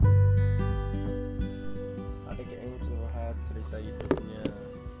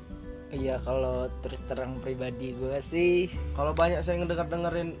Iya, kalau terus terang pribadi gue sih, Kalau banyak saya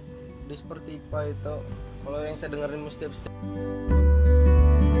dengerin di Spotify itu, kalau yang saya dengerin setiap